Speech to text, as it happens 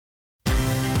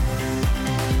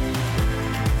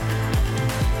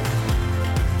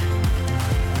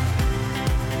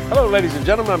ladies and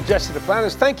gentlemen, I'm Jesse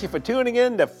Duplantis. Thank you for tuning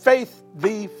in to Faith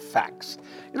the Facts.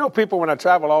 You know, people, when I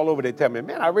travel all over, they tell me,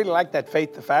 man, I really like that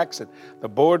Faith the Facts and the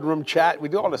boardroom chat. We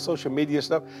do all the social media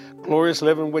stuff, Glorious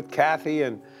Living with Kathy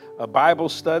and Bible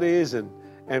studies and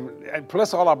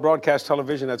plus all our broadcast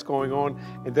television that's going on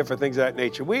and different things of that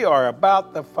nature. We are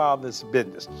about the Father's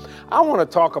business. I want to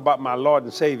talk about my Lord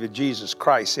and Savior, Jesus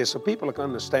Christ, here so people can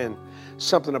understand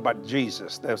something about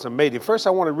Jesus that's amazing. First, I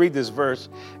want to read this verse.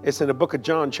 It's in the book of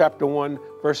John, chapter 1,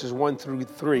 verses 1 through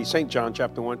 3. St. John,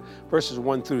 chapter 1, verses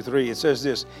 1 through 3. It says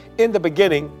this: in the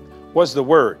beginning was the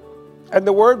Word, and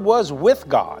the Word was with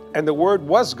God, and the Word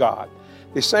was God.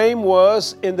 The same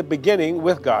was in the beginning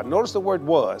with God. Notice the word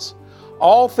was.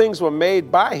 All things were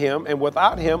made by him, and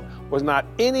without him was not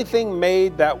anything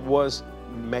made that was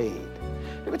made.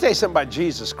 Let me tell you something about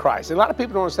Jesus Christ. A lot of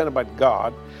people don't understand about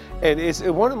God, and it's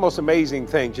one of the most amazing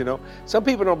things, you know. Some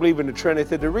people don't believe in the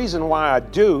Trinity. The reason why I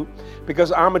do,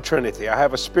 because I'm a Trinity. I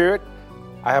have a spirit,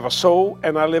 I have a soul,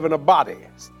 and I live in a body.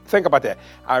 Think about that.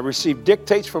 I receive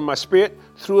dictates from my spirit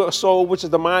through a soul, which is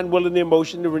the mind, will, and the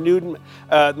emotion, the renewed,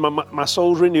 my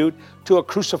soul's renewed to a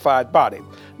crucified body.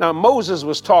 Now, Moses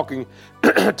was talking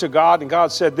to God, and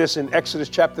God said this in Exodus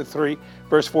chapter 3,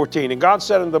 verse 14. And God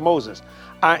said unto Moses,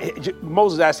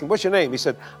 Moses asked him, what's your name? He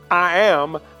said, I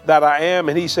am that I am.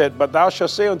 And he said, but thou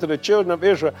shalt say unto the children of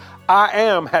Israel, I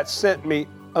am hath sent me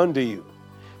unto you.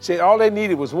 See, all they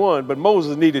needed was one, but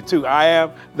Moses needed two. I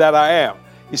am that I am.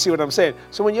 You see what I'm saying?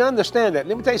 So when you understand that,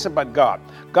 let me tell you something about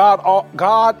God.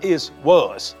 God is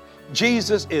was.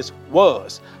 Jesus is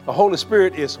was. The Holy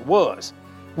Spirit is was.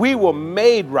 We were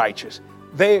made righteous.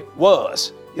 They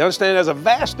was. You understand? There's a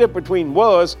vast difference between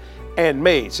was and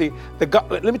made. See,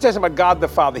 let me tell you something about God the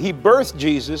Father. He birthed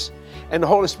Jesus, and the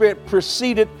Holy Spirit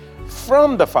proceeded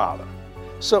from the Father.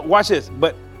 So watch this.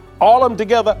 But all of them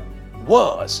together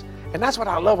was. And that's what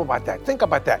I love about that. Think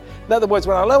about that. In other words,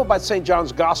 what I love about St.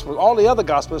 John's Gospel, all the other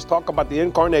Gospels talk about the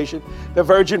incarnation, the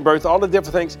virgin birth, all the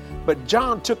different things. But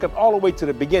John took it all the way to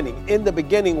the beginning. In the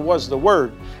beginning was the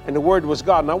Word, and the Word was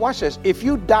God. Now watch this. If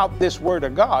you doubt this Word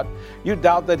of God, you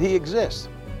doubt that He exists.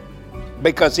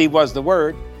 Because He was the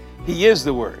Word, He is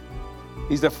the Word.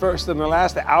 He's the first and the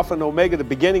last, the Alpha and Omega, the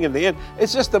beginning and the end.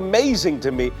 It's just amazing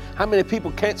to me how many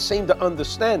people can't seem to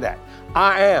understand that.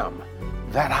 I am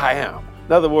that I am.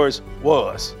 In other words,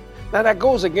 was. Now that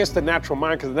goes against the natural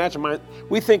mind, because the natural mind,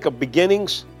 we think of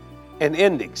beginnings and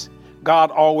endings.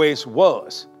 God always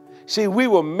was. See, we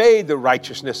were made the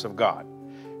righteousness of God.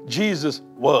 Jesus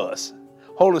was.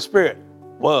 Holy Spirit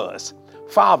was.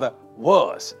 Father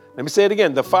was. Let me say it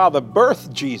again. The Father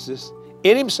birthed Jesus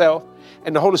in himself,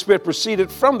 and the Holy Spirit proceeded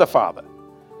from the Father.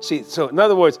 See, so in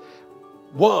other words,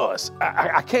 was.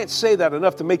 I can't say that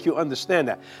enough to make you understand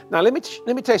that. Now, let me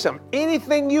tell you something.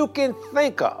 Anything you can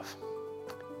think of,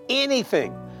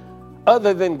 anything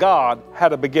other than God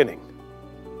had a beginning,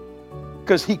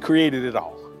 because He created it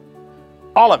all.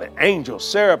 All of it. Angels,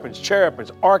 seraphims,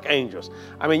 cherubims, archangels.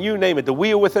 I mean, you name it. The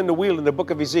wheel within the wheel in the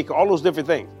book of Ezekiel, all those different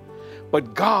things.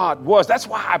 But God was. That's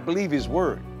why I believe His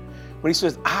word. When He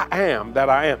says, I am that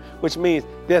I am, which means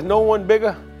there's no one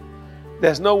bigger,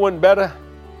 there's no one better,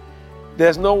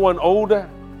 there's no one older,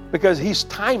 because He's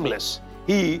timeless.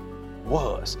 He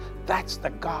was. That's the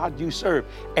God you serve.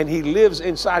 And He lives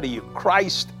inside of you.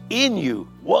 Christ in you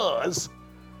was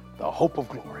the hope of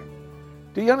glory.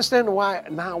 Do you understand why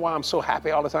I'm so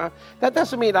happy all the time? That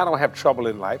doesn't mean I don't have trouble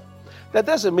in life. That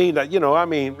doesn't mean that,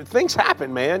 things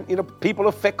happen, man. People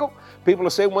are fickle. People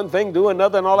will say one thing, do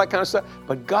another, and all that kind of stuff.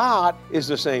 But God is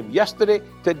the same yesterday,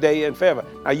 today, and forever.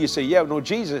 Now you say, yeah, no,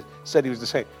 Jesus said He was the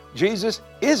same. Jesus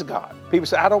is God. People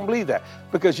say, I don't believe that,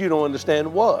 because you don't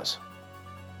understand was.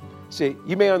 See,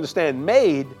 you may understand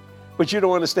made, but you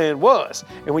don't understand was.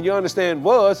 And when you understand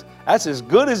was, that's as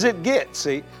good as it gets,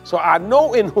 see? So I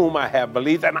know in whom I have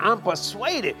believed, and I'm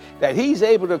persuaded that He's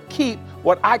able to keep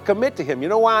what I commit to Him. You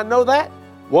know why I know that?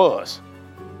 Was.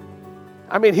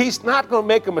 I mean, He's not going to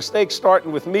make a mistake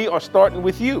starting with me or starting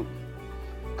with you,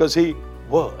 because He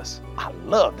was. I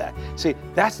love that. See,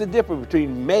 that's the difference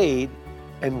between made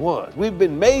and was. We've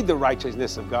been made the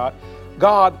righteousness of God.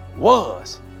 God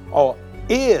was or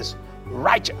is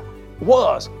righteous.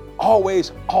 Was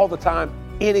always, all the time,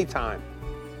 anytime,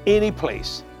 any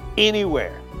place,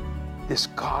 anywhere. This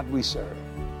God we serve.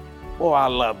 Oh, I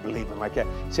love believing like that.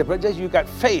 See, but you got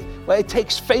faith. Well, it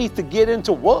takes faith to get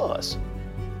into was.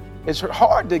 It's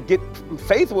hard to get,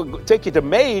 faith will take you to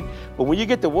made, but when you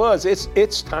get to was,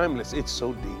 it's timeless. It's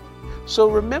so deep. So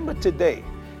remember today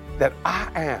that I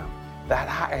am that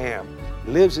I am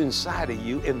lives inside of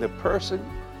you in the person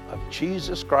of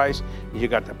Jesus Christ. You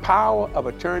got the power of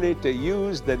attorney to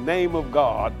use the name of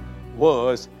God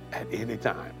was at any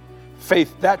time.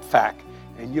 faith that fact,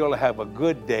 and you'll have a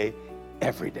good day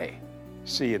every day.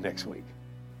 See you next week.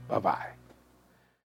 Bye-bye.